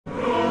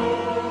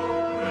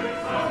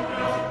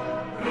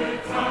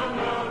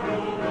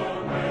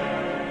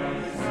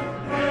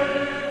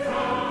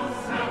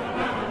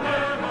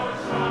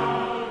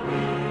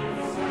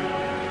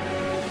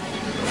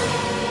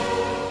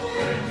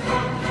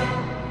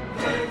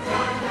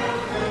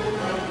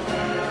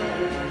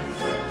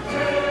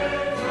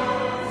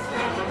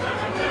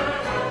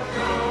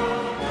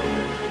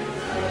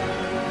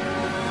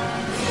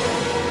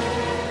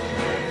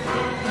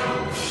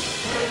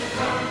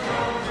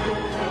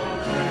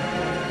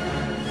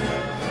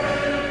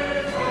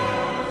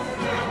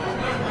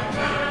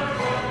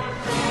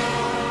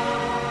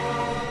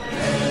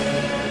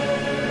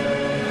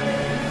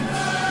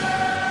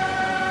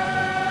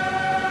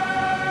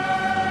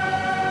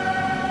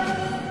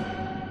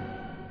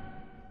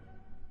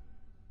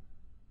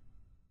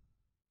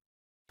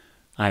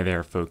Hi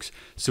there folks.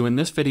 So in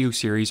this video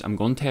series I'm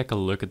going to take a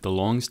look at the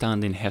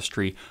long-standing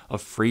history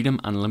of freedom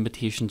and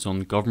limitations on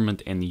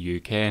government in the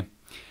UK.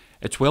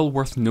 It's well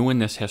worth knowing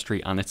this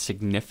history and its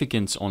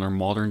significance on our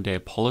modern day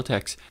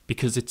politics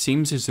because it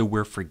seems as though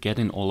we're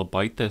forgetting all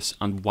about this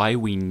and why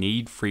we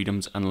need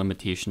freedoms and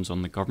limitations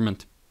on the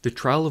government. The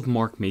trial of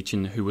Mark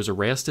Meechan, who was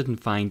arrested and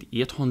fined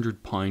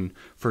 £800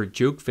 for a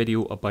joke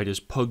video about his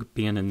pug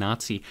being a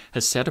Nazi,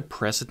 has set a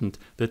precedent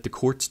that the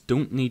courts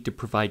don't need to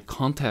provide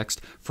context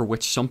for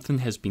which something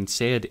has been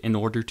said in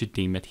order to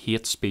deem it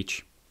hate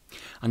speech.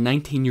 A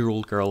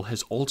 19-year-old girl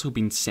has also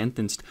been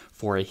sentenced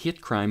for a hate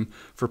crime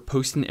for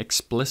posting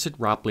explicit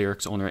rap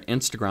lyrics on her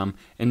Instagram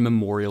in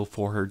memorial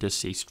for her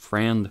deceased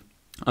friend.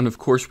 And of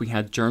course we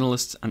had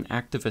journalists and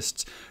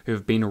activists who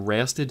have been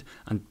arrested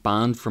and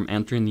banned from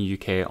entering the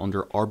UK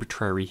under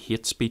arbitrary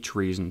hate speech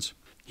reasons.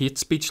 Hate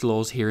speech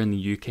laws here in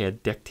the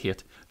UK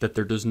dictate that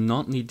there does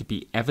not need to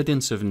be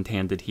evidence of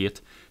intended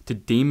hate to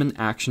deem an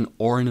action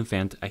or an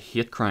event a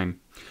hate crime.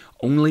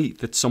 Only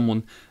that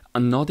someone,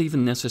 and not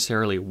even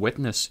necessarily a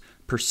witness,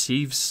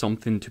 perceives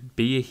something to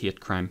be a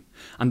hate crime.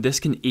 And this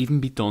can even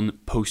be done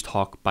post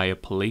hoc by a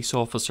police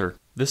officer.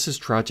 This is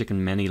tragic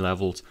on many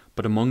levels,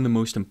 but among the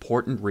most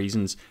important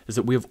reasons is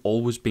that we have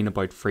always been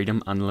about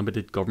freedom and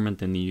limited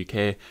government in the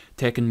UK,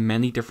 taking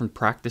many different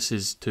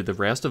practices to the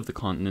rest of the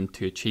continent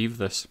to achieve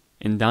this.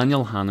 In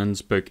Daniel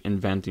Hannan's book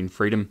Inventing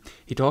Freedom,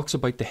 he talks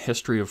about the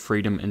history of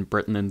freedom in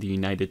Britain and the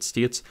United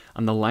States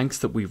and the lengths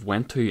that we've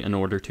went to in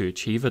order to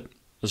achieve it.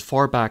 As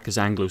far back as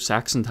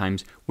Anglo-Saxon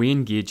times, we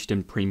engaged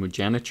in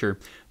primogeniture,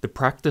 the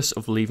practice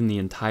of leaving the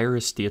entire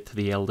estate to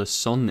the eldest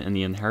son in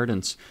the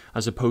inheritance,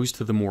 as opposed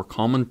to the more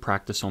common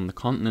practice on the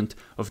continent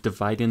of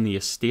dividing the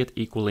estate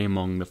equally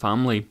among the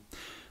family.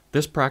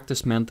 This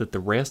practice meant that the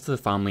rest of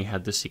the family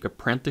had to seek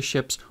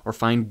apprenticeships or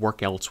find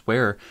work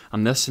elsewhere,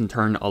 and this in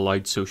turn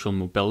allowed social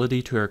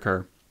mobility to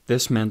occur.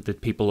 This meant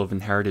that people of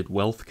inherited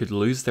wealth could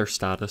lose their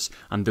status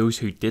and those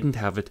who didn't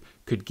have it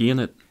could gain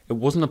it. It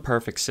wasn't a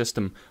perfect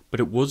system,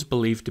 but it was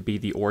believed to be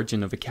the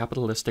origin of a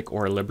capitalistic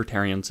or a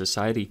libertarian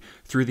society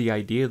through the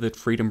idea that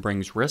freedom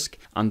brings risk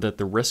and that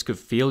the risk of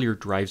failure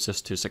drives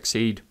us to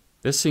succeed.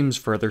 This seems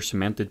further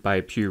cemented by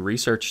a Pew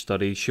Research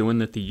study showing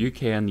that the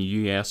UK and the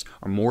US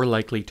are more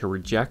likely to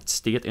reject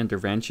state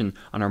intervention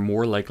and are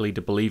more likely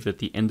to believe that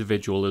the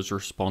individual is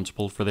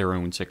responsible for their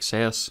own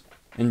success.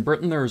 In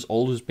Britain there has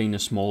always been a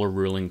smaller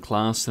ruling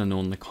class than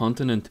on the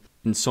continent.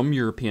 In some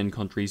European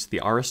countries the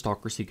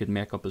aristocracy could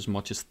make up as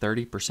much as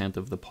 30%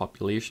 of the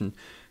population.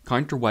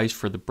 Counterwise,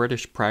 for the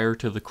British prior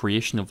to the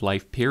creation of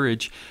life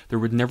peerage, there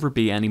would never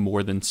be any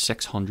more than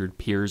 600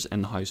 peers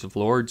in the House of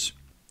Lords.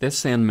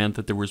 This then meant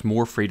that there was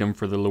more freedom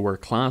for the lower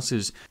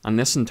classes, and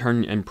this in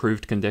turn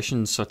improved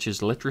conditions such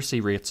as literacy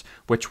rates,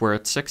 which were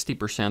at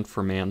 60%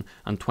 for men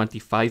and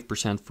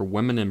 25% for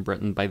women in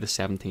Britain by the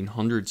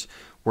 1700s,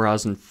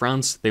 whereas in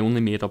France they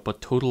only made up a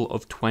total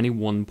of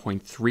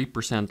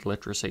 21.3%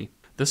 literacy.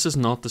 This is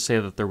not to say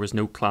that there was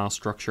no class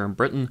structure in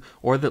Britain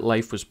or that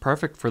life was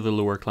perfect for the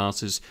lower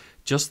classes,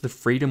 just the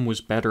freedom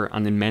was better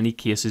and in many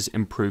cases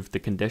improved the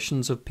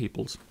conditions of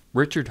peoples.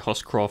 Richard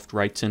Huscroft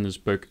writes in his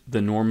book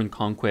The Norman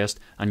Conquest,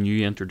 A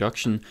New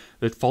Introduction,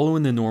 that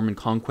following the Norman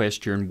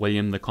Conquest during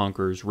William the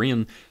Conqueror's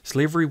reign,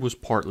 slavery was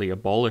partly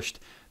abolished.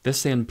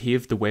 This then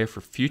paved the way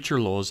for future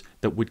laws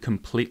that would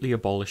completely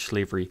abolish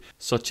slavery,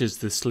 such as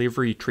the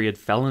Slavery Trade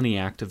Felony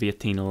Act of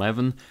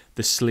 1811,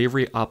 the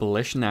Slavery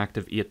Abolition Act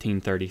of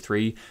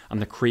 1833,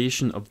 and the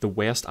creation of the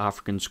West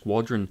African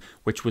Squadron,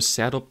 which was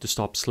set up to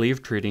stop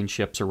slave trading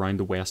ships around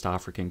the West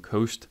African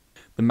coast.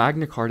 The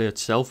Magna Carta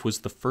itself was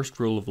the first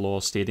rule of law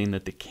stating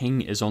that the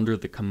king is under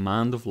the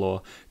command of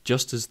law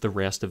just as the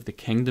rest of the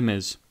kingdom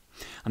is.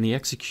 And the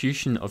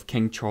execution of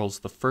King Charles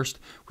I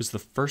was the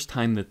first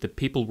time that the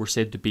people were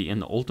said to be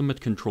in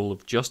ultimate control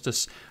of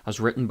justice, as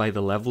written by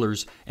the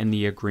Levellers in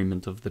the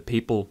Agreement of the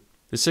People.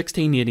 The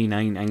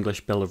 1689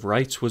 English Bill of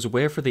Rights was a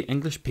way for the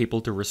English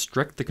people to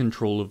restrict the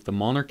control of the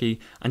monarchy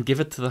and give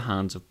it to the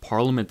hands of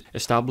Parliament,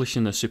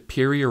 establishing a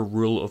superior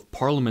rule of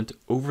Parliament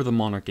over the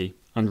monarchy.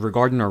 And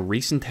regarding our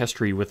recent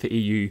history with the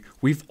EU,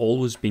 we've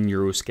always been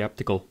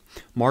Eurosceptical.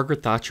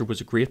 Margaret Thatcher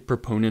was a great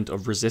proponent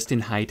of resisting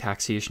high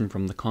taxation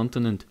from the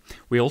continent.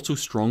 We also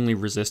strongly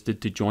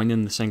resisted to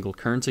joining the single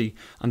currency,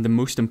 and the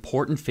most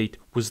important feat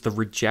was the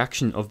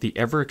rejection of the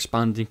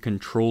ever-expanding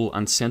control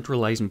and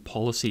centralising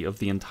policy of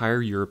the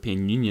entire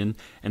European Union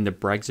in the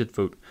Brexit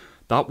vote.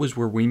 That was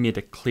where we made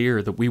it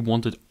clear that we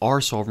wanted our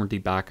sovereignty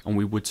back and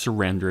we would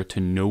surrender it to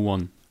no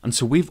one. And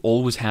so we've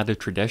always had a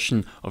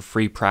tradition of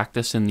free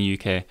practice in the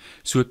UK,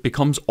 so it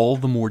becomes all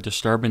the more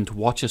disturbing to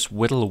watch us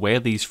whittle away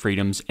these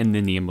freedoms in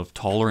the name of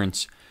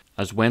tolerance.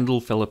 As Wendell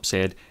Phillips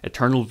said,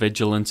 eternal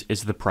vigilance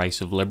is the price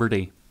of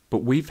liberty.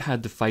 But we've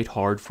had to fight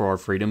hard for our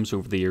freedoms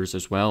over the years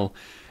as well.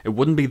 It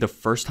wouldn't be the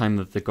first time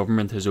that the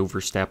government has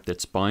overstepped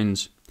its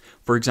bounds.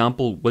 For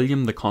example,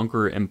 William the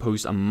Conqueror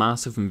imposed a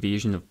massive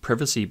invasion of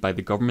privacy by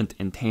the government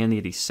in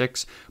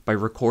 1086 by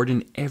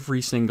recording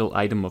every single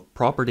item of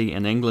property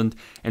in England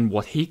in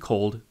what he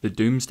called the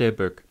Domesday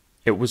Book.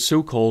 It was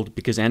so called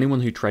because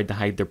anyone who tried to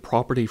hide their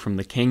property from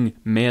the king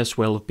may as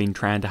well have been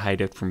trying to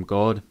hide it from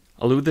God.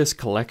 Although this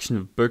collection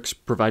of books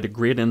provide a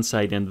great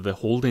insight into the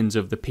holdings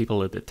of the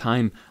people at the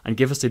time and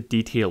give us a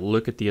detailed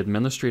look at the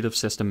administrative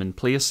system in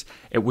place,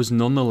 it was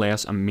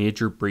nonetheless a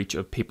major breach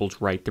of people's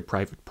right to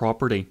private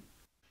property.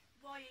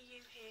 Why are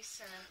you here,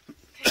 sir?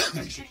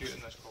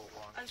 Executing this court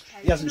warrant.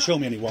 Okay. He hasn't shown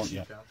me any warrant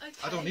yet. Okay.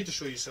 I don't need to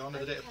show you, sir. Under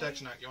the Data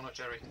Protection Act, you're not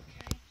Jerry.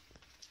 Okay.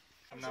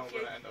 I'm now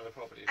going to enter the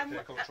property And to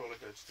what- control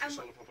of goods to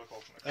sell the public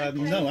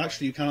auction. No,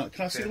 actually, you cannot.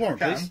 Can I see the warrant,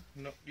 Can? please?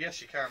 No,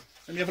 yes, you can.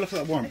 Let me have a look at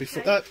that warrant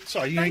before. Okay.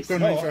 Sorry, you ain't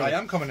going No, any further. I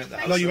am coming in the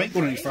house. No, you ain't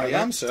going any further.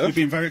 I am, sir. You're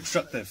being very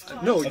obstructive.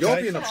 No, you're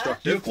Okay. being You're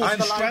obstructive. causing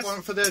I'm allowed stress.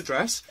 warrant for the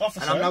address, Officer.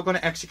 and I'm now going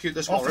to execute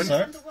this warrant.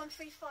 Officer. Under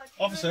 135. Can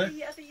you Officer, move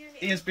the other unit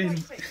he has in been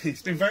quite quickly,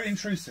 he's been please? very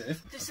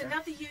intrusive. There's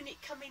another unit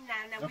coming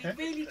now. Now Okay.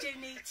 we really do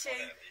need to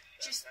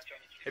just.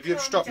 If you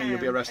obstruct me, you'll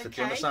be calm arrested. down,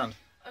 Do you okay? understand?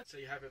 So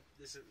you have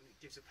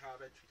gives a power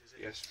of entry, does it?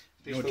 Yes.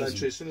 No, it Peaceful doesn't.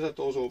 entry. As soon as that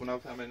door's open,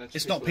 I'm in.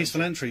 It's not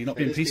peaceful entry. You're not It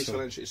being is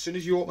peaceful. entry. As soon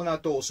as you open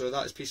that door, sir,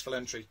 that is peaceful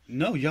entry.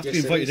 No, you have to Yes, be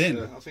it invited is, in.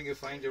 sir. I think you'll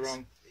find you're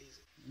wrong.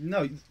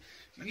 No.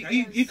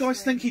 You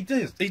guys think he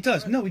does? He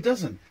does. No, he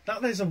doesn't.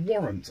 That is a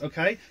warrant,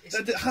 okay?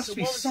 That has to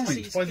be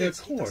signed by the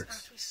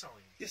courts.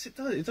 Yes, it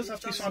does. It does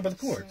have to be signed by the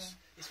courts.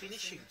 It's been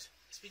issued.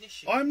 It's been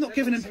issued. I'm not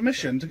giving him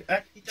permission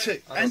to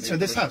enter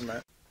this house.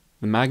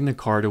 The Magna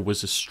Carta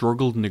was a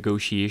struggled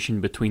negotiation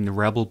between the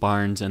rebel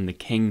barons and the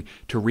king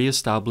to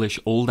re-establish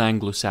old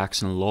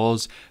Anglo-Saxon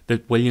laws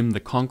that William the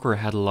Conqueror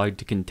had allowed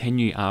to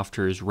continue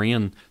after his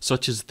reign,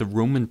 such as the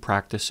Roman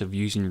practice of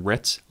using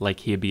writs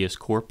like habeas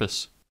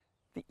corpus.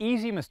 The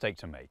easy mistake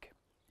to make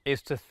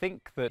is to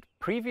think that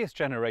previous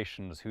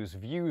generations whose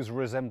views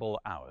resemble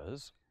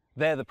ours,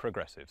 they're the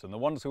progressives, and the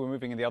ones who were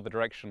moving in the other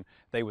direction,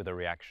 they were the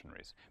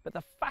reactionaries. But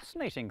the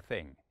fascinating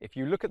thing, if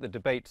you look at the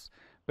debates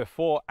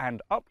before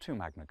and up to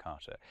Magna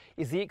Carta,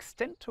 is the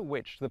extent to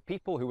which the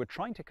people who were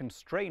trying to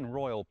constrain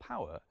royal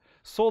power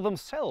saw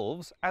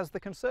themselves as the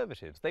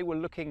conservatives. They were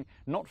looking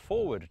not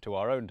forward to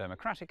our own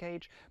democratic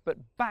age, but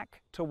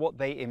back to what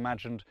they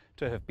imagined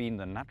to have been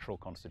the natural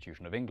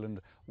constitution of England,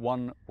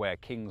 one where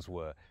kings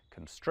were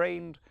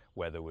constrained,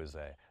 where there was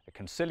a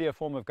conciliar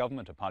form of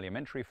government, a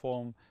parliamentary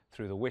form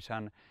through the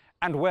Witan,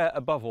 and where,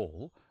 above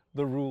all,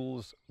 the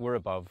rules were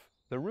above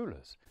the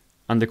rulers.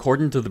 And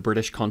according to the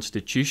British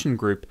Constitution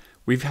Group,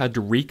 we've had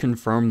to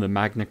reconfirm the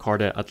Magna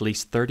Carta at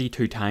least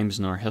 32 times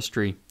in our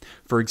history.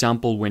 For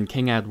example, when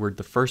King Edward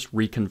I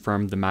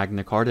reconfirmed the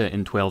Magna Carta in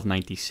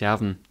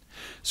 1297.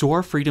 So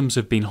our freedoms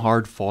have been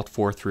hard fought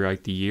for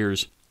throughout the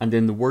years, and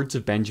in the words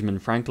of Benjamin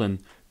Franklin,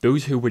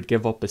 those who would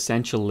give up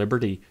essential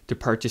liberty to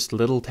purchase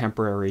little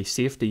temporary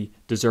safety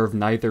deserve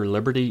neither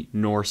liberty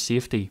nor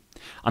safety.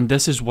 And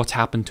this is what's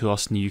happened to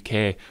us in the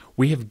UK.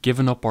 We have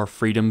given up our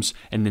freedoms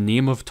in the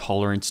name of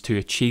tolerance to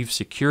achieve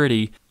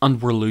security,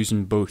 and we're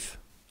losing both.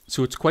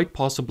 So it's quite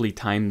possibly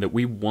time that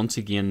we once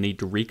again need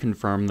to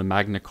reconfirm the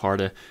Magna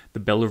Carta, the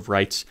Bill of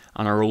Rights,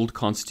 and our old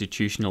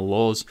constitutional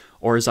laws,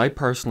 or as I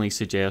personally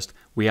suggest,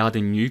 we add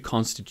a new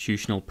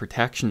constitutional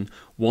protection,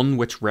 one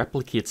which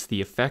replicates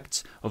the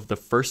effects of the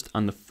First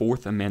and the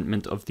Fourth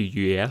Amendment of the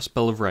US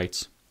Bill of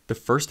Rights. The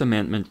First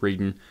Amendment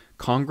reading,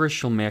 Congress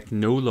shall make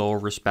no law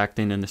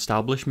respecting an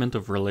establishment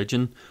of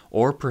religion,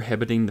 or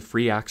prohibiting the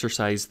free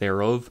exercise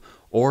thereof,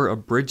 or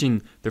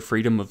abridging the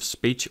freedom of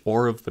speech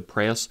or of the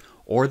press,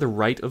 or the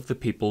right of the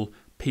people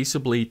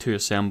peaceably to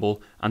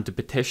assemble and to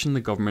petition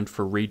the government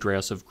for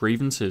redress of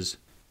grievances.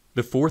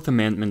 The Fourth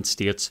Amendment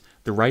states,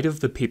 the right of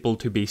the people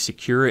to be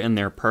secure in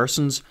their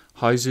persons,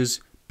 houses,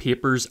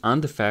 papers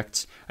and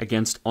effects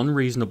against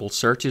unreasonable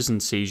searches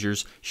and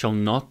seizures shall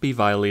not be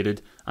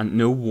violated, and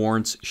no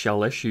warrants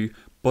shall issue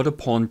but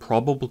upon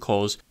probable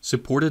cause,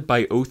 supported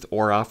by oath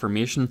or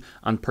affirmation,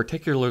 and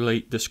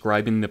particularly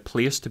describing the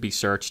place to be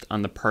searched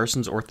and the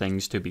persons or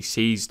things to be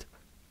seized.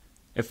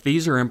 If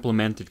these are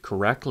implemented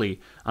correctly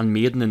and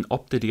made in an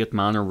up-to-date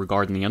manner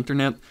regarding the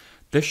internet,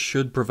 this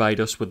should provide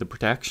us with the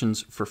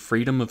protections for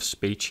freedom of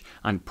speech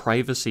and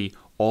privacy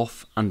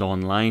off and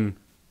online.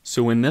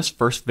 So in this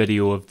first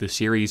video of the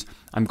series,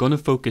 I'm going to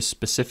focus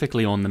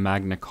specifically on the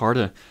Magna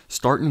Carta,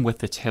 starting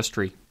with its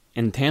history.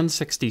 In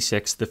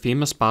 1066, the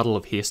famous Battle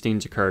of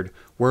Hastings occurred,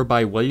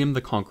 whereby William the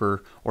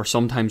Conqueror, or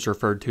sometimes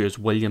referred to as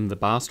William the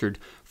Bastard,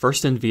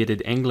 first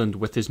invaded England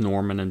with his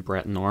Norman and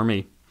Breton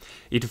army.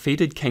 He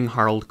defeated King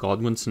Harold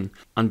Godwinson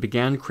and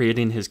began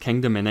creating his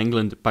kingdom in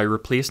England by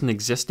replacing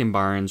existing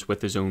barons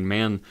with his own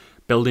men,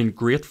 building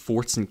great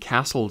forts and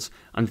castles,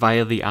 and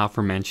via the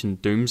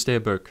aforementioned Domesday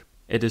Book.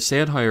 It is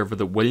said, however,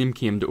 that William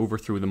came to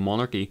overthrow the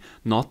monarchy,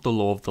 not the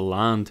law of the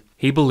land.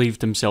 He believed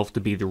himself to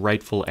be the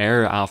rightful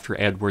heir after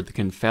Edward the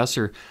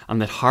Confessor,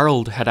 and that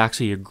Harold had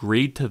actually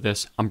agreed to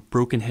this and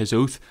broken his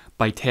oath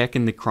by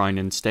taking the crown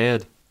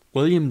instead.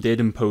 William did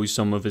impose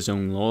some of his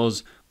own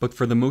laws, but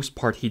for the most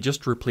part he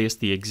just replaced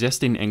the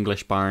existing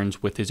English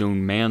barons with his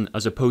own men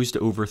as opposed to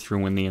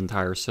overthrowing the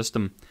entire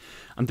system.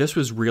 And this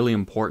was really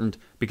important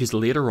because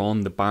later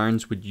on the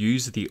barons would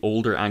use the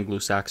older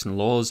Anglo-Saxon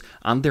laws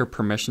and their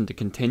permission to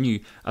continue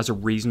as a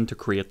reason to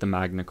create the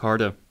Magna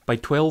Carta. By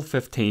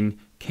 1215,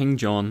 King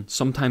John,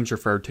 sometimes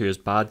referred to as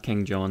Bad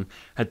King John,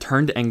 had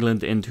turned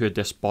England into a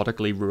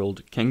despotically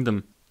ruled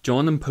kingdom.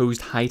 John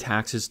imposed high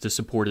taxes to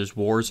support his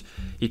wars,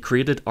 he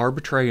created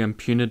arbitrary and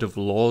punitive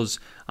laws,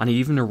 and he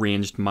even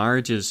arranged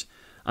marriages,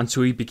 and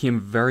so he became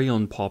very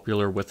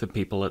unpopular with the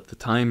people at the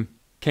time.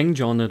 King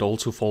John had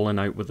also fallen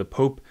out with the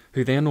Pope,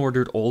 who then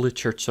ordered all the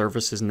church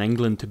services in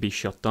England to be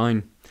shut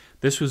down.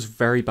 This was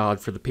very bad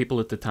for the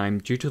people at the time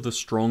due to the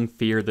strong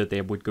fear that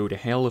they would go to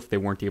hell if they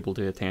weren't able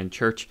to attend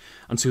church,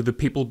 and so the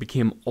people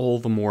became all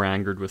the more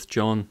angered with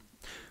John.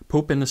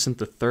 Pope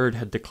Innocent III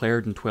had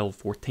declared in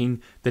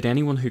 1214 that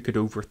anyone who could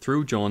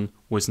overthrow John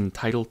was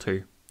entitled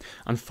to.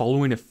 And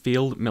following a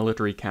failed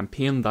military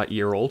campaign that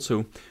year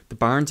also, the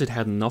barons had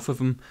had enough of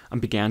him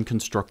and began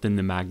constructing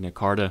the Magna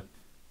Carta.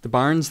 The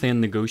barons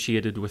then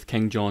negotiated with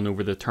King John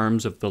over the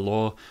terms of the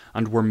law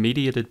and were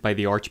mediated by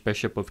the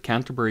Archbishop of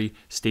Canterbury,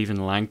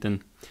 Stephen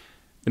Langton.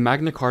 The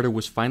Magna Carta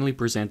was finally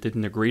presented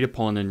and agreed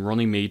upon in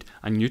Runnymede,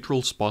 a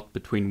neutral spot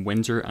between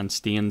Windsor and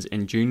Staines,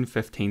 in June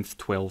 15,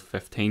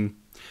 1215.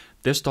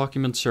 This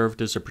document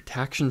served as a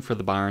protection for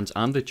the barons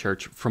and the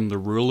church from the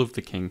rule of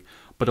the king,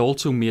 but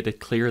also made it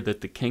clear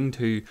that the king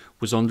too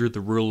was under the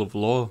rule of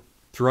law.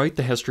 Throughout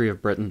the history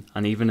of Britain,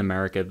 and even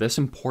America, this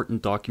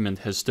important document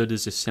has stood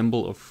as a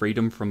symbol of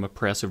freedom from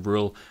oppressive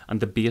rule and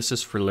the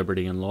basis for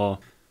liberty and law.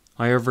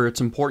 However, it's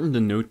important to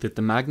note that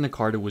the Magna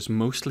Carta was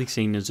mostly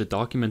seen as a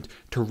document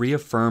to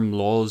reaffirm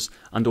laws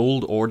and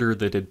old order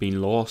that had been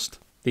lost.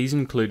 These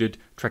included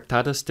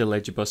Tractatus de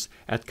Legibus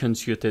et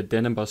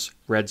Consuetudinibus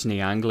Regnii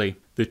Angliae,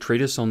 the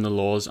treatise on the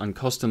laws and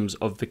customs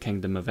of the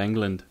Kingdom of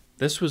England.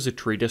 This was a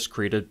treatise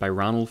created by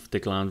Ranulph de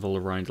Glanville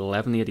around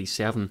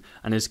 1187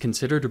 and is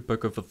considered a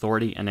book of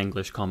authority in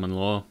English common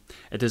law.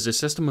 It is a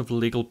system of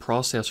legal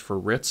process for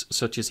writs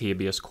such as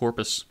habeas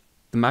corpus.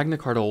 The Magna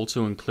Carta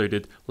also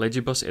included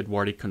Legibus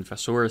Edwardi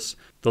Confessoris,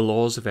 the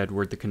laws of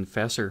Edward the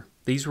Confessor.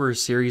 These were a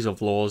series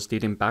of laws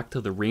dating back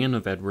to the reign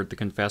of Edward the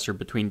Confessor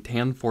between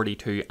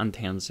 1042 and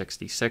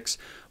 1066,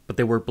 but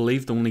they were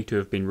believed only to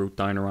have been wrote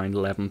down around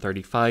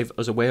 1135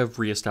 as a way of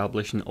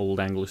re-establishing old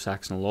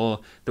Anglo-Saxon law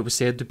that was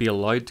said to be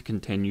allowed to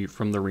continue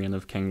from the reign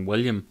of King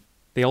William.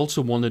 They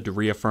also wanted to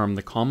reaffirm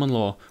the common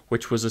law,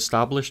 which was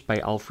established by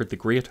Alfred the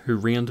Great, who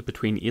reigned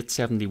between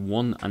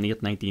 871 and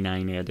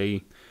 899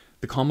 AD.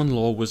 The common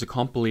law was a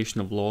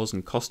compilation of laws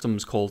and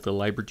customs called the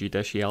Liber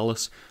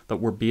Judicialis that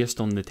were based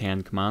on the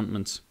Ten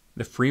Commandments.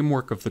 The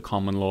framework of the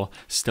common law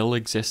still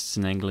exists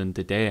in England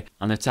today,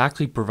 and it's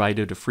actually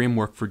provided a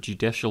framework for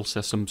judicial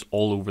systems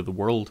all over the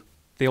world.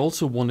 They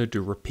also wanted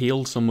to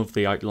repeal some of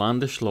the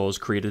outlandish laws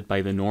created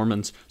by the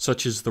Normans,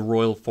 such as the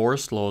royal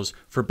forest laws,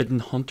 forbidding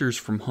hunters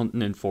from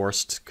hunting in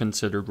forests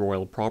considered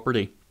royal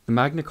property. The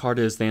Magna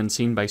Carta is then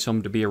seen by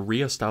some to be a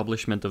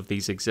re-establishment of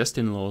these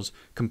existing laws,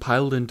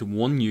 compiled into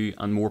one new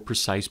and more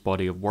precise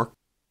body of work.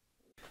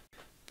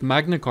 The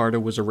Magna Carta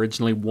was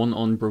originally one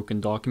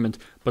unbroken document,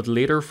 but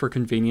later for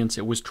convenience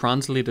it was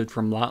translated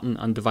from Latin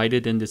and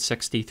divided into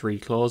 63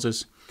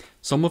 clauses.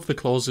 Some of the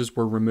clauses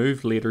were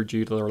removed later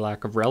due to their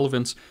lack of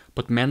relevance,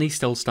 but many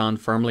still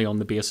stand firmly on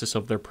the basis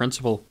of their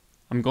principle.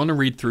 I'm going to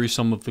read through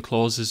some of the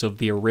clauses of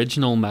the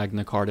original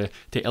Magna Carta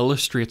to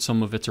illustrate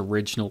some of its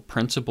original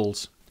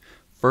principles.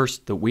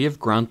 First, that we have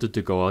granted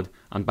to God,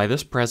 and by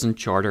this present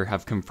charter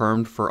have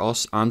confirmed for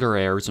us and our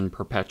heirs in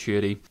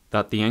perpetuity,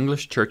 that the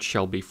English Church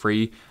shall be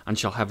free, and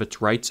shall have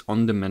its rights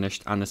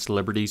undiminished and its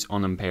liberties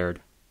unimpaired.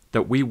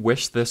 That we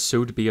wish this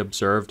so to be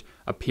observed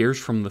appears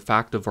from the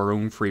fact of our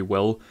own free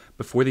will.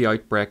 Before the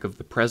outbreak of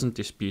the present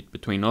dispute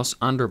between us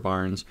and our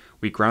barons,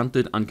 we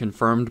granted and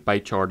confirmed by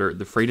charter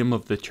the freedom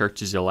of the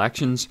Church's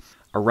elections,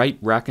 a right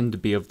reckoned to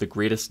be of the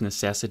greatest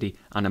necessity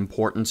and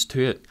importance to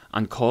it,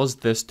 and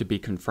caused this to be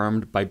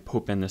confirmed by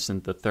Pope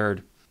Innocent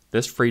III.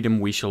 This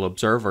freedom we shall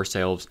observe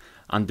ourselves,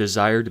 and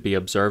desire to be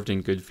observed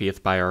in good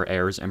faith by our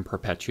heirs in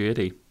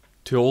perpetuity.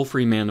 To all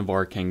free men of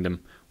our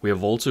kingdom, we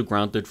have also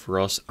granted for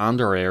us and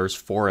our heirs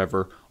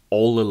forever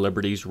all the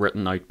liberties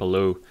written out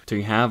below,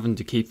 to have and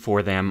to keep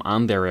for them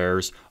and their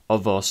heirs,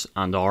 of us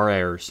and our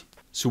heirs.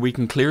 So we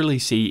can clearly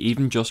see,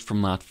 even just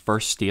from that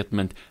first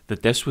statement,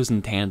 that this was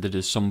intended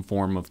as some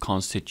form of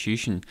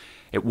constitution.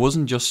 It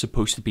wasn't just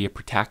supposed to be a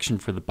protection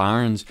for the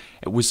barons,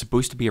 it was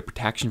supposed to be a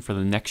protection for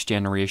the next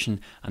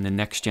generation and the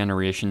next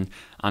generation,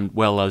 and,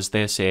 well, as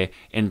they say,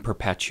 in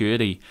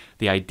perpetuity.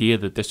 The idea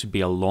that this would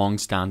be a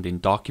long-standing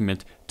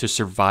document to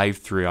survive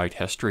throughout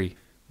history.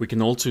 We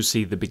can also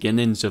see the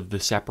beginnings of the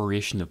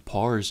separation of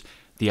powers.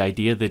 The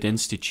idea that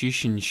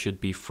institutions should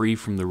be free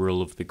from the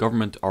rule of the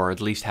government, or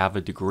at least have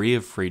a degree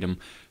of freedom,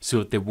 so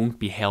that they won't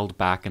be held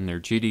back in their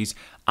duties,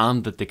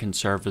 and that they can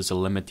serve as a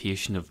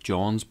limitation of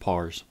John's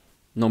powers.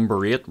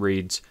 Number 8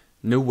 reads,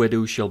 "No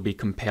widow shall be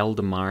compelled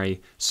to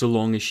marry, so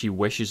long as she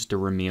wishes to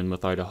remain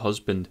without a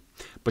husband.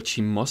 but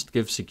she must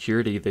give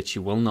security that she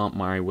will not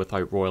marry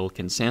without royal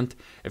consent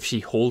if she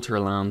hold her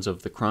lands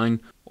of the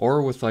crown,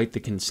 or without the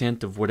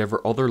consent of whatever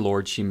other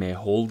lord she may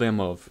hold them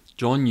of.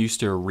 John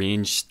used to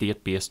arrange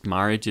state-based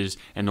marriages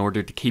in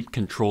order to keep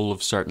control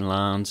of certain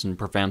lands and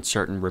prevent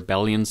certain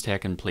rebellions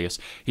taking place.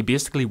 He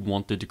basically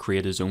wanted to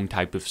create his own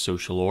type of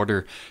social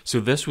order, so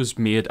this was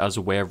made as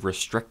a way of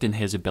restricting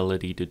his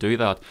ability to do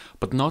that.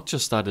 But not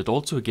just that, it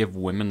also gave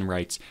women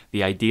rights,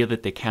 the idea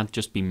that they can't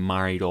just be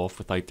married off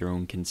without their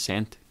own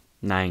consent.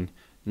 9.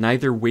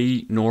 Neither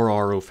we nor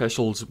our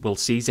officials will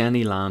seize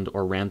any land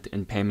or rent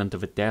in payment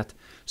of a debt,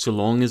 so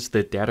long as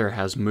the debtor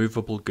has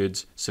movable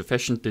goods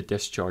sufficient to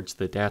discharge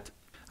the debt.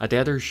 A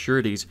debtor's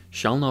sureties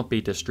shall not be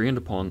distrained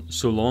upon,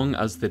 so long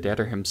as the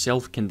debtor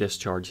himself can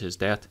discharge his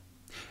debt.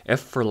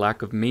 If for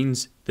lack of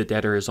means the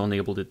debtor is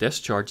unable to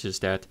discharge his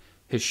debt,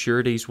 his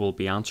sureties will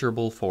be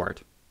answerable for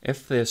it.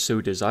 If they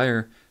so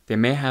desire, they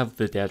may have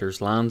the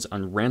debtor's lands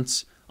and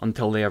rents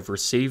until they have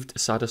received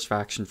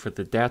satisfaction for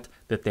the debt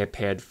that they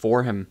paid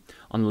for him,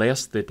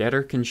 unless the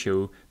debtor can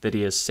show that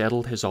he has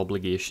settled his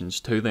obligations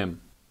to them.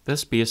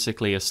 This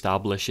basically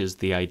establishes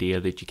the idea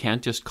that you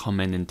can't just come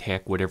in and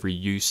take whatever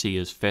you see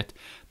as fit.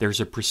 There's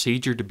a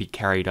procedure to be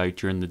carried out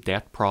during the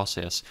debt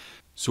process,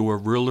 so a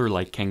ruler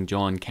like King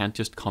John can't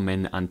just come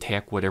in and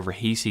take whatever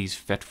he sees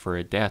fit for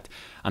a debt,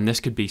 and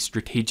this could be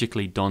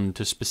strategically done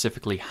to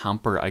specifically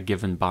hamper a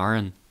given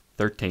baron.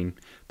 13.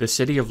 The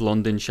City of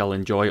London shall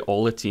enjoy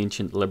all its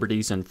ancient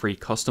liberties and free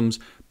customs,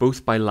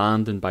 both by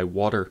land and by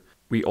water.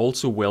 We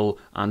also will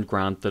and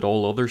grant that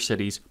all other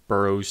cities,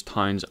 boroughs,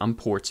 towns and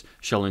ports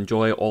shall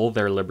enjoy all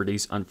their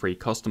liberties and free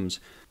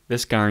customs.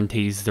 This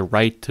guarantees the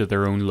right to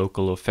their own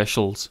local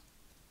officials.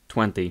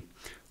 20.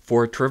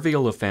 For a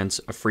trivial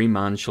offence, a free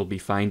man shall be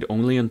fined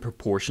only in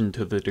proportion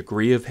to the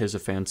degree of his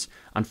offence,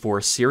 and for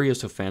a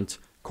serious offence,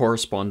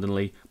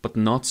 correspondingly, but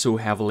not so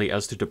heavily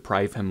as to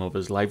deprive him of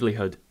his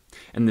livelihood.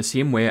 In the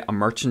same way, a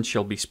merchant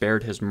shall be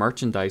spared his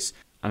merchandise,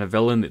 and a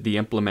villain the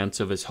implements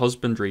of his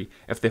husbandry,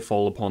 if they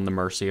fall upon the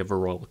mercy of a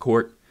royal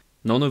court.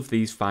 None of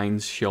these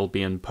fines shall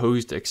be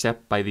imposed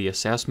except by the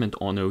assessment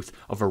on oath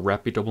of a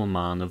reputable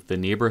man of the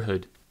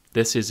neighbourhood.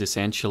 This is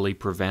essentially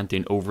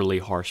preventing overly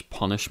harsh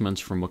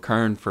punishments from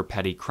occurring for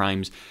petty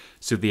crimes,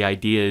 so the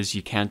idea is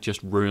you can't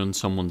just ruin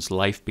someone's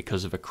life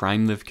because of a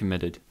crime they've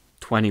committed.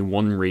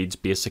 21 reads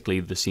basically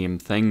the same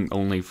thing,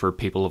 only for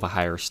people of a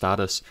higher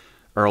status.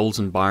 Earls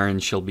and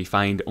barons shall be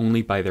fined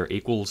only by their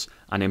equals,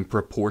 and in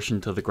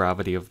proportion to the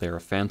gravity of their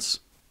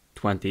offence.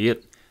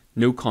 28.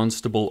 No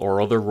constable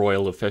or other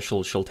royal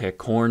official shall take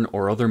corn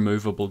or other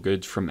movable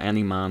goods from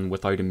any man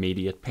without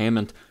immediate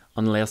payment,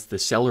 unless the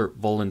seller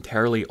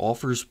voluntarily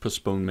offers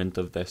postponement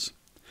of this.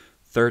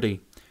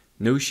 30.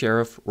 No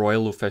sheriff,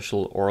 royal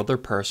official, or other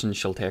person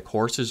shall take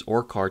horses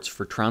or carts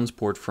for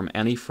transport from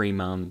any free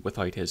man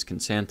without his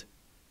consent.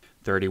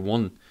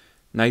 31.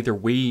 Neither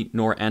we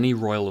nor any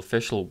royal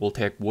official will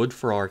take wood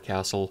for our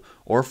castle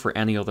or for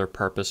any other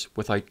purpose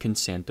without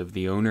consent of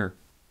the owner.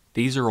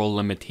 These are all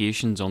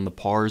limitations on the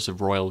powers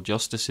of royal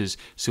justices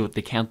so that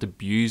they can't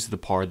abuse the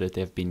power that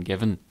they've been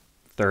given.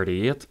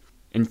 38.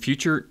 In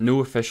future, no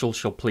official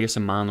shall place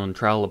a man on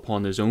trial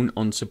upon his own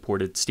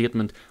unsupported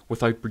statement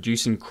without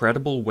producing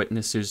credible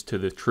witnesses to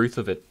the truth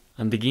of it.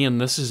 And again,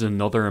 this is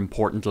another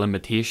important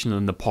limitation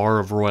on the power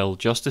of royal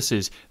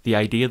justices, the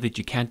idea that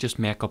you can't just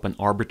make up an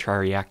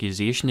arbitrary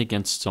accusation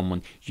against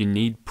someone, you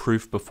need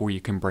proof before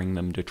you can bring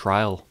them to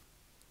trial.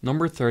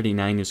 Number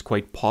 39 is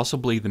quite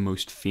possibly the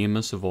most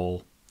famous of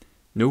all.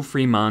 No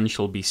free man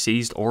shall be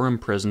seized or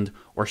imprisoned,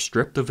 or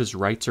stripped of his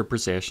rights or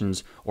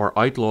possessions, or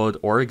outlawed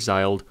or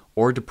exiled,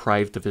 or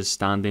deprived of his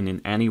standing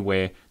in any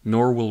way,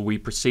 nor will we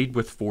proceed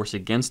with force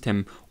against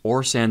him,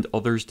 or send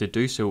others to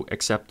do so,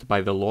 except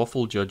by the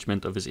lawful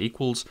judgment of his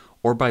equals,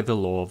 or by the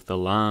law of the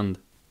land.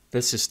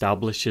 This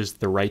establishes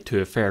the right to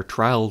a fair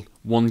trial,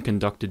 one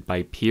conducted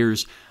by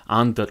peers,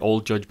 and that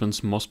all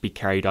judgments must be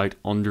carried out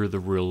under the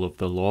rule of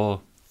the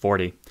law.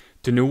 40.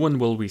 To no one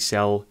will we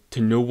sell,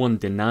 to no one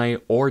deny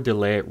or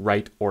delay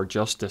right or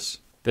justice.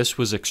 This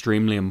was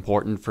extremely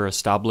important for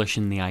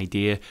establishing the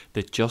idea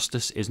that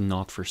justice is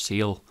not for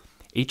sale.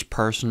 Each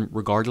person,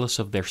 regardless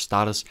of their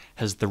status,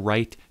 has the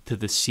right to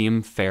the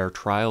same fair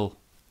trial.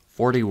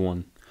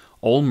 41.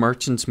 All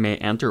merchants may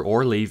enter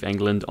or leave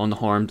England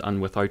unharmed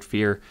and without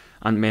fear,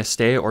 and may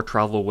stay or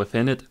travel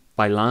within it,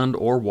 by land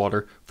or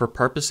water, for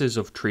purposes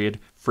of trade,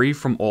 free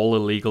from all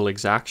illegal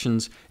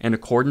exactions, in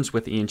accordance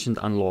with ancient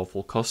and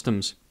lawful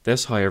customs.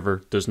 This,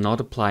 however, does not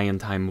apply in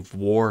time of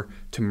war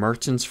to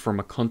merchants from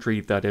a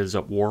country that is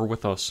at war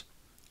with us.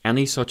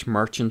 Any such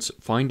merchants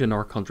found in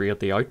our country at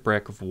the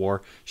outbreak of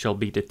war shall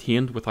be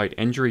detained without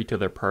injury to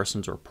their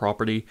persons or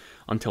property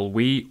until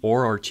we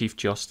or our Chief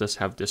Justice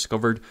have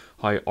discovered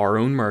how our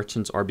own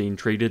merchants are being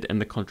treated in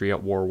the country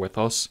at war with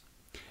us.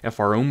 If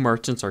our own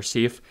merchants are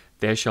safe,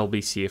 they shall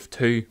be safe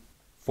too.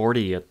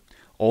 48.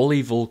 All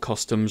evil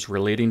customs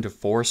relating to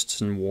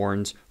forests and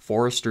warrens,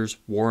 foresters,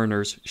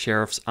 warreners,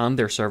 sheriffs and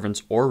their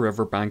servants, or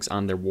riverbanks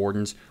and their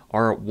wardens,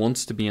 are at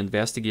once to be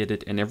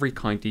investigated in every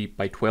county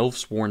by 12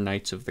 sworn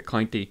knights of the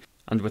county,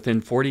 and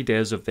within 40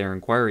 days of their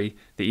inquiry,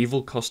 the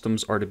evil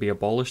customs are to be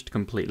abolished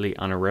completely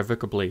and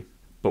irrevocably.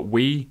 But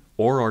we,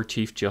 or our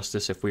Chief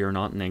Justice if we are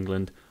not in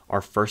England,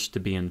 are first to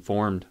be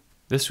informed.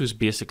 This was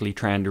basically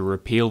trying to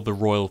repeal the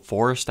Royal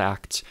Forest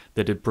Acts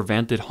that had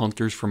prevented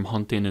hunters from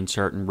hunting in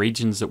certain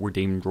regions that were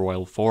deemed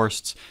royal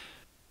forests.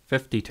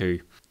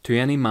 52. To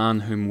any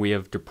man whom we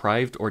have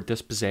deprived or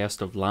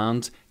dispossessed of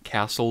lands,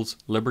 castles,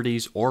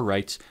 liberties, or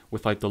rights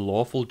without the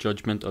lawful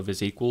judgment of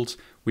his equals,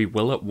 we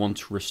will at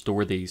once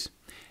restore these.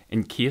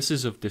 In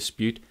cases of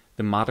dispute,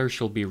 the matter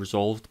shall be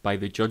resolved by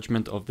the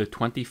judgment of the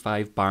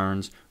 25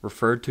 barons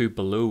referred to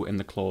below in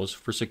the clause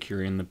for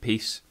securing the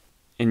peace.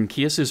 In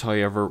cases,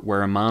 however,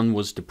 where a man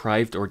was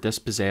deprived or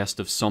dispossessed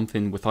of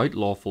something without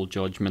lawful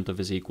judgment of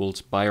his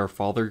equals by our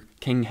father,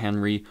 King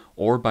Henry,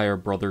 or by our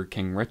brother,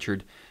 King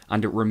Richard,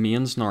 and it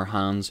remains in our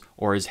hands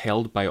or is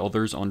held by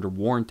others under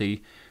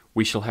warranty,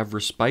 we shall have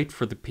respite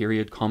for the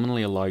period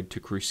commonly allowed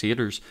to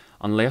crusaders,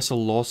 unless a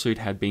lawsuit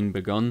had been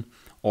begun,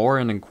 or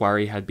an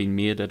inquiry had been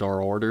made at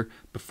our order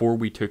before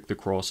we took the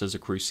cross as a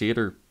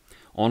crusader.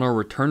 On our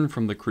return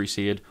from the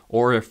crusade,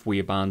 or if we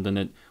abandon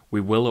it, we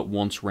will at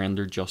once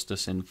render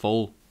justice in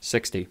full.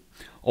 60.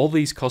 All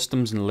these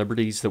customs and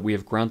liberties that we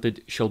have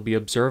granted shall be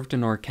observed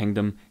in our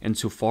kingdom in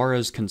so far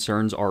as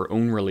concerns our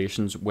own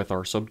relations with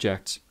our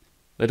subjects.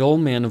 Let all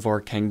men of our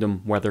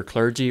kingdom, whether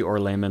clergy or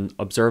laymen,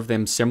 observe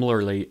them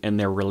similarly in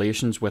their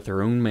relations with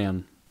their own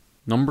men.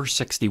 Number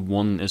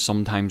 61 is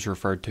sometimes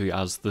referred to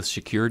as the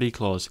Security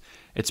Clause.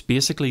 It's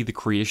basically the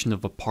creation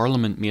of a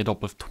parliament made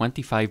up of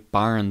 25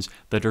 barons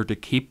that are to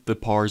keep the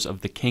powers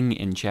of the king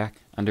in check,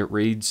 and it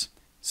reads,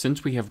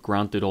 Since we have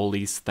granted all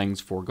these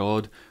things for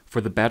God,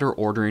 for the better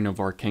ordering of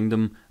our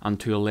kingdom, and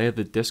to allay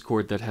the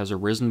discord that has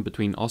arisen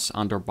between us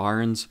and our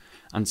barons,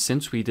 and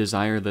since we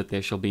desire that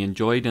they shall be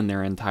enjoyed in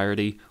their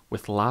entirety,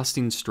 with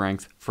lasting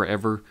strength for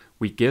ever,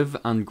 we give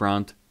and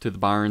grant to the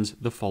barons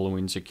the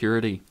following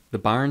security. The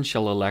barons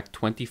shall elect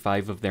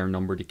 25 of their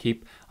number to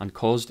keep, and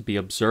cause to be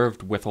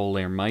observed with all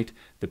their might,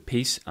 the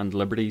peace and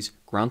liberties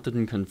granted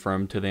and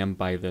confirmed to them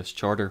by this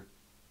charter.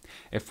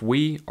 If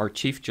we, our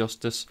Chief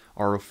Justice,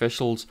 our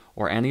officials,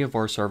 or any of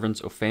our servants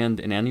offend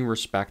in any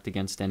respect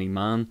against any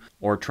man,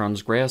 or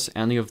transgress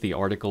any of the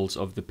articles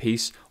of the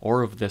peace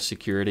or of this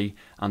security,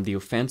 and the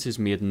offence is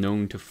made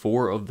known to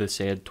 4 of the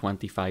said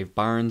 25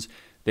 barons,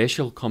 they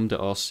shall come to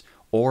us,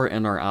 or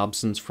in our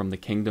absence from the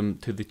kingdom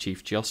to the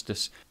Chief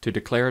Justice, to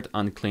declare it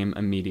and claim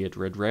immediate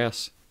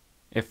redress.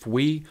 If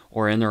we,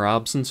 or in our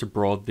absence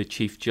abroad the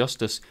Chief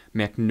Justice,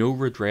 make no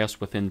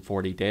redress within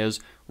 40 days,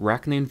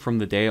 reckoning from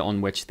the day on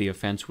which the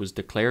offence was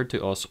declared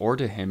to us or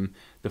to him,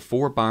 the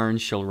 4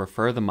 barons shall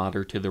refer the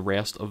matter to the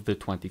rest of the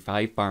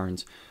 25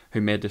 barons,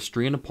 who may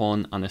distrain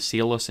upon and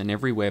assail us in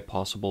every way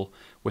possible,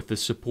 with the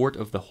support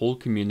of the whole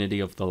community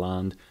of the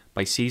land,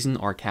 by seizing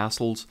our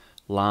castles,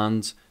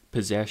 lands,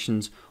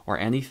 possessions, or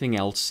anything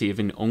else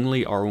saving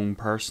only our own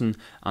person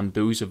and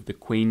those of the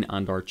Queen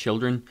and our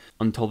children,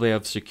 until they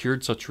have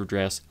secured such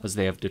redress as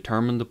they have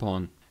determined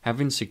upon.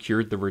 Having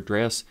secured the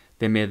redress,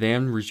 they may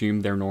then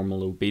resume their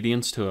normal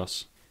obedience to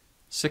us.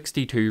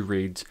 62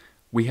 reads,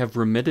 We have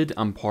remitted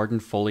and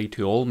pardoned fully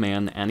to all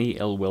men any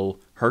ill will,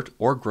 hurt,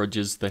 or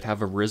grudges that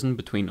have arisen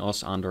between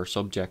us and our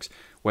subjects,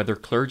 whether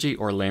clergy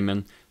or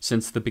laymen,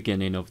 since the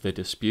beginning of the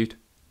dispute.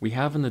 We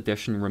have in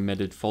addition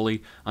remitted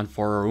fully, and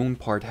for our own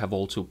part have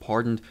also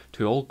pardoned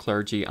to all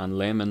clergy and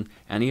laymen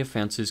any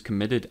offences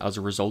committed as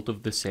a result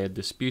of the said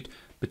dispute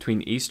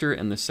between Easter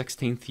in the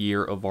 16th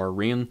year of our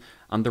reign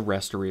and the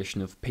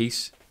restoration of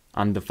peace.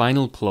 And the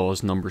final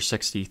clause, number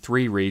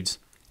 63, reads,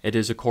 It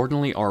is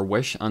accordingly our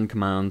wish and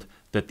command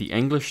that the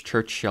English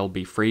Church shall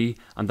be free,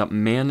 and that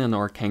men in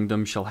our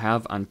kingdom shall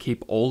have and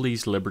keep all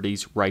these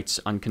liberties, rights,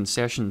 and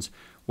concessions,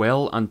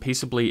 well and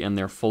peaceably in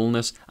their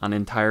fullness and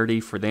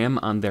entirety for them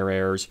and their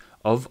heirs,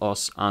 of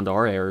us and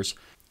our heirs,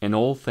 in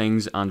all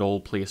things and all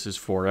places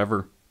for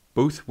ever.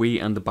 Both we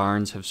and the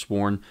barons have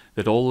sworn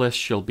that all this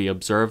shall be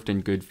observed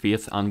in good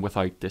faith and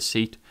without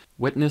deceit.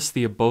 Witness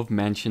the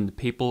above-mentioned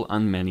people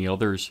and many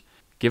others,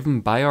 given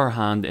by our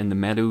hand in the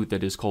meadow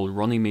that is called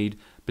Runnymede,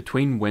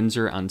 between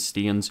Windsor and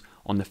Staines,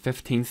 on the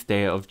 15th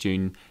day of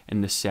June,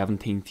 in the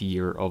 17th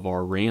year of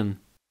our reign.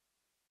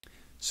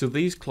 So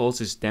these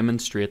clauses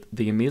demonstrate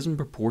the amazing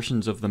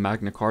proportions of the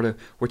Magna Carta,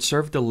 which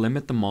serve to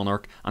limit the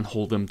monarch and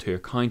hold them to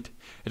account.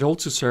 It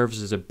also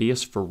serves as a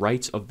base for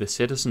rights of the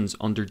citizens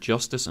under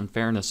justice and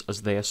fairness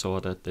as they saw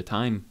it at the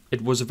time.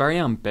 It was a very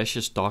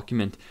ambitious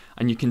document,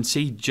 and you can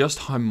see just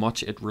how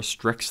much it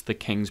restricts the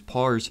king's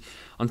powers.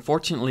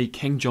 Unfortunately,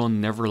 King John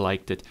never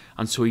liked it,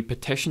 and so he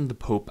petitioned the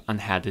Pope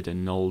and had it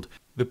annulled.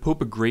 The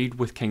Pope agreed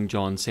with King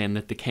John, saying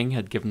that the king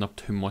had given up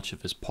too much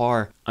of his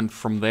power, and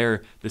from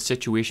there the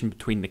situation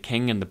between the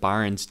king and the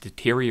barons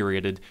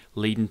deteriorated,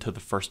 leading to the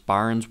First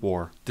Barons'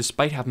 War.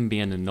 Despite having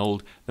been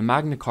annulled, the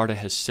Magna Carta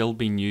has still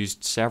been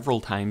used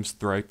several times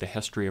throughout the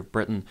history of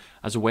Britain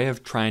as a way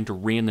of trying to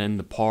rein in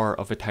the power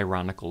of a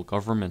tyrannical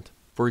government.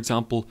 For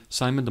example,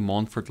 Simon de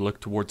Montfort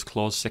looked towards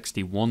Clause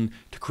 61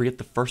 to create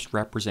the first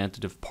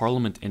representative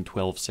parliament in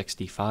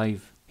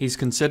 1265. He's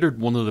considered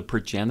one of the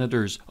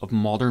progenitors of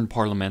modern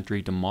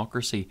parliamentary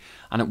democracy,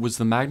 and it was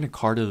the Magna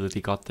Carta that he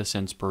got this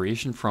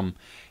inspiration from.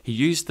 He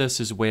used this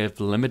as a way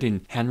of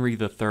limiting Henry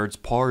III's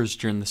powers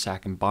during the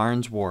Second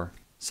Barons' War.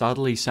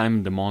 Sadly,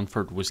 Simon de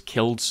Montfort was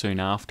killed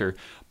soon after,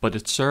 but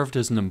it served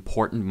as an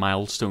important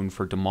milestone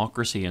for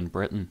democracy in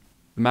Britain.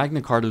 The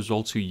Magna Carta was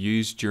also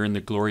used during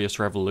the Glorious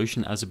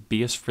Revolution as a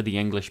base for the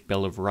English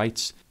Bill of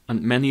Rights,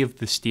 and many of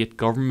the state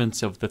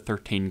governments of the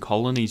 13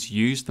 colonies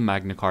used the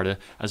Magna Carta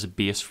as a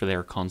base for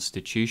their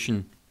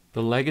constitution.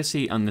 The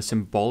legacy and the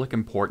symbolic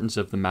importance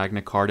of the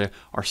Magna Carta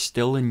are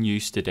still in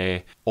use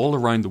today. All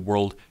around the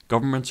world,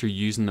 governments are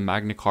using the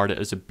Magna Carta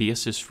as a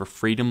basis for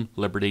freedom,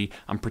 liberty,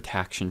 and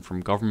protection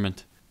from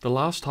government. The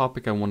last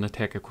topic I want to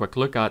take a quick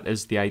look at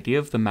is the idea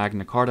of the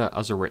Magna Carta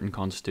as a written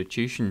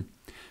constitution.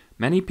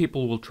 Many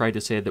people will try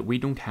to say that we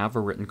don't have a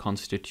written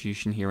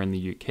constitution here in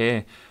the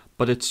UK,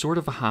 but it's sort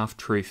of a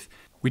half-truth.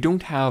 We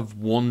don't have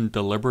one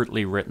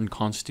deliberately written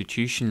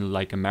constitution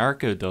like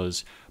America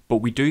does, but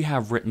we do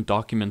have written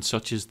documents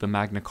such as the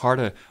Magna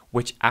Carta,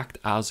 which act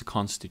as a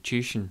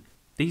constitution.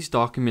 These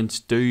documents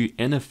do,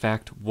 in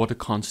effect, what a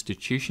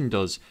constitution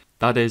does.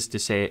 That is to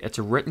say, it's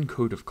a written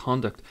code of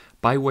conduct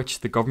by which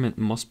the government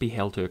must be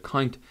held to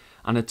account,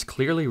 and it's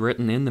clearly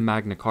written in the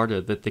Magna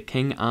Carta that the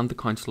King and the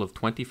Council of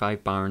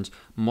 25 Barons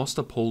must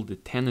uphold the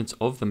tenets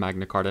of the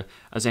Magna Carta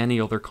as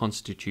any other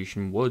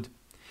constitution would.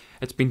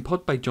 It's been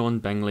put by John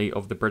Bingley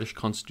of the British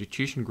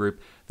Constitution Group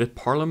that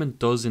Parliament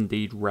does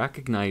indeed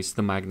recognise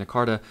the Magna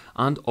Carta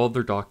and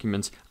other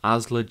documents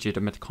as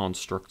legitimate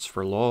constructs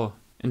for law.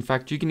 In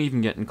fact, you can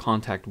even get in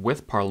contact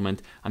with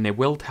Parliament and they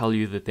will tell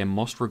you that they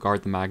must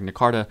regard the Magna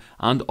Carta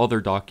and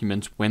other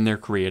documents when they're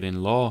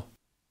creating law.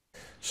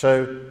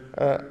 So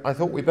I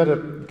thought we'd better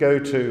go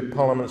to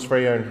Parliament's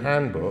very own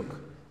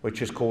handbook,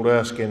 which is called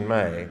Erskine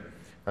May,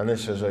 and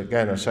this is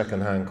again a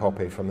second-hand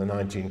copy from the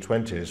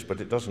 1920s, but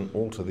it doesn't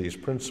alter these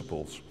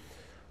principles.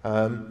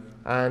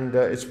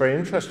 It's very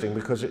interesting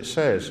because it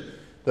says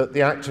that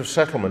the Act of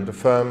Settlement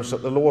affirms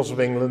that the laws of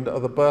England are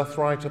the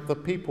birthright of the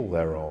people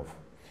thereof.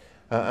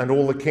 And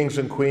all the kings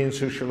and queens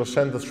who shall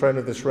ascend the throne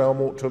of this realm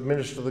ought to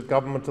administer the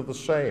government of the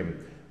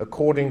same,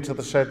 according to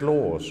the said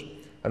laws,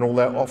 and all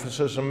their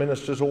officers and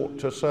ministers ought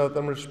to serve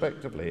them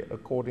respectively,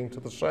 according to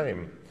the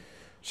same.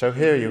 So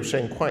here you're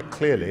seeing quite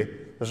clearly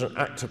there's an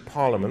Act of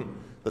Parliament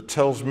that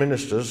tells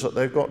ministers that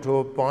they've got to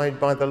abide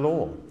by the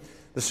law.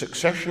 The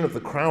succession of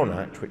the Crown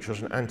Act, which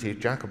was an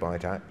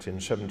anti-Jacobite act in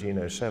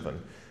 1707,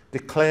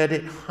 declared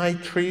it high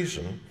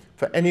treason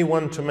for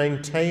anyone to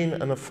maintain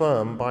and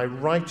affirm by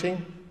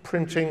writing,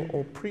 printing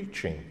or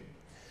preaching,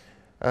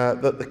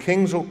 that the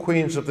kings or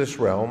queens of this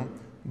realm,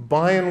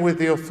 by and with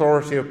the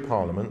authority of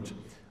Parliament,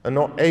 are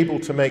not able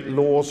to make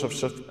laws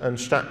and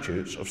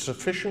statutes of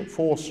sufficient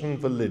force and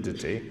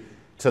validity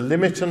to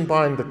limit and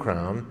bind the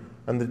Crown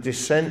and the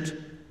descent,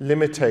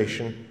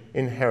 limitation,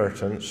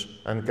 inheritance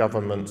and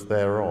government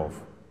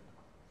thereof.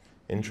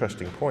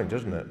 Interesting point,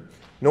 isn't it?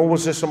 Nor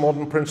was this a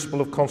modern principle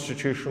of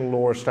constitutional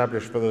law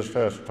established for the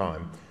first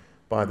time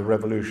by the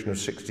Revolution of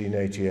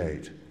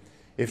 1688.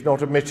 If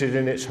not admitted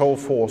in its whole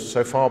force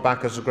so far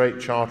back as the Great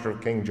Charter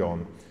of King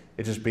John,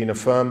 it has been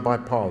affirmed by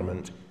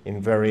Parliament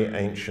in very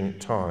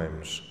ancient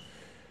times.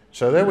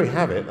 So there we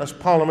have it. That's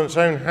Parliament's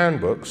own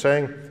handbook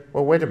saying,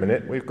 well, wait a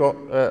minute, we've got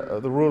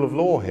the rule of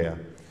law here.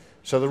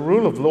 So the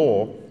rule of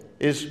law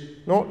is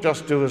not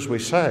just do as we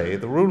say.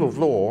 The rule of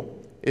law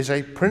is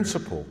a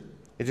principle.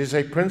 It is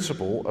a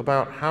principle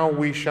about how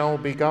we shall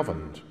be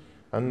governed.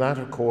 And that,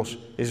 of course,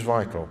 is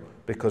vital,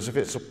 because if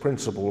it's a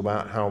principle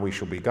about how we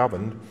shall be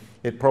governed,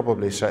 it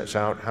probably sets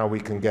out how we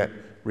can get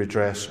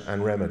redress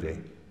and remedy.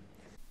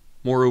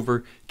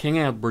 Moreover, King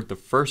Edward I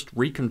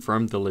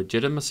reconfirmed the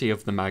legitimacy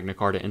of the Magna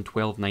Carta in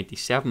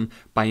 1297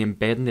 by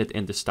embedding it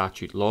into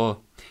statute law.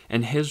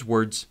 In his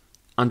words,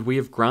 "And we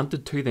have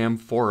granted to them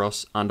for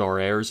us and our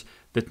heirs,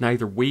 that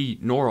neither we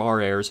nor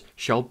our heirs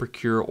shall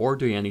procure or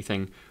do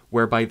anything,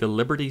 whereby the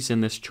liberties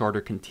in this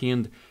charter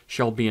contained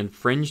shall be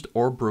infringed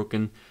or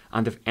broken,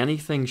 and if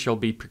anything shall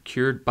be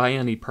procured by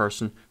any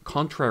person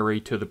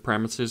contrary to the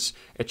premises,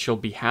 it shall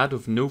be had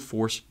of no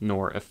force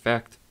nor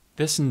effect."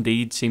 This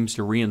indeed seems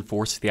to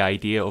reinforce the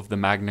idea of the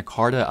Magna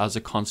Carta as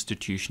a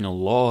constitutional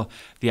law,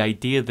 the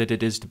idea that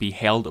it is to be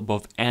held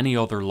above any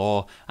other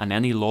law, and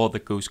any law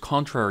that goes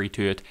contrary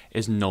to it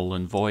is null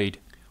and void.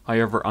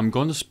 However, I'm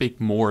going to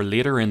speak more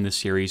later in the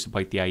series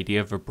about the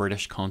idea of a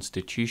British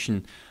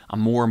constitution,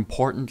 and more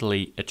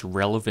importantly, its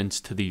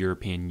relevance to the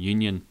European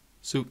Union.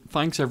 So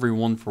thanks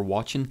everyone for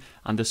watching,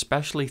 and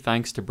especially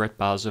thanks to Britt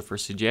Baza for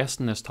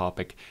suggesting this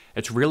topic.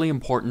 It's really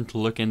important to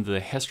look into the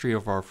history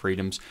of our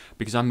freedoms,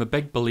 because I'm a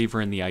big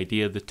believer in the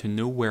idea that to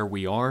know where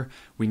we are,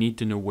 we need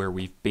to know where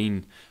we've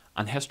been,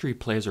 and history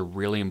plays a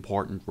really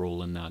important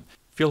role in that.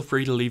 Feel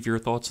free to leave your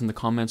thoughts in the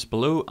comments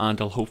below,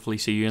 and I'll hopefully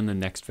see you in the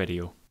next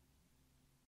video.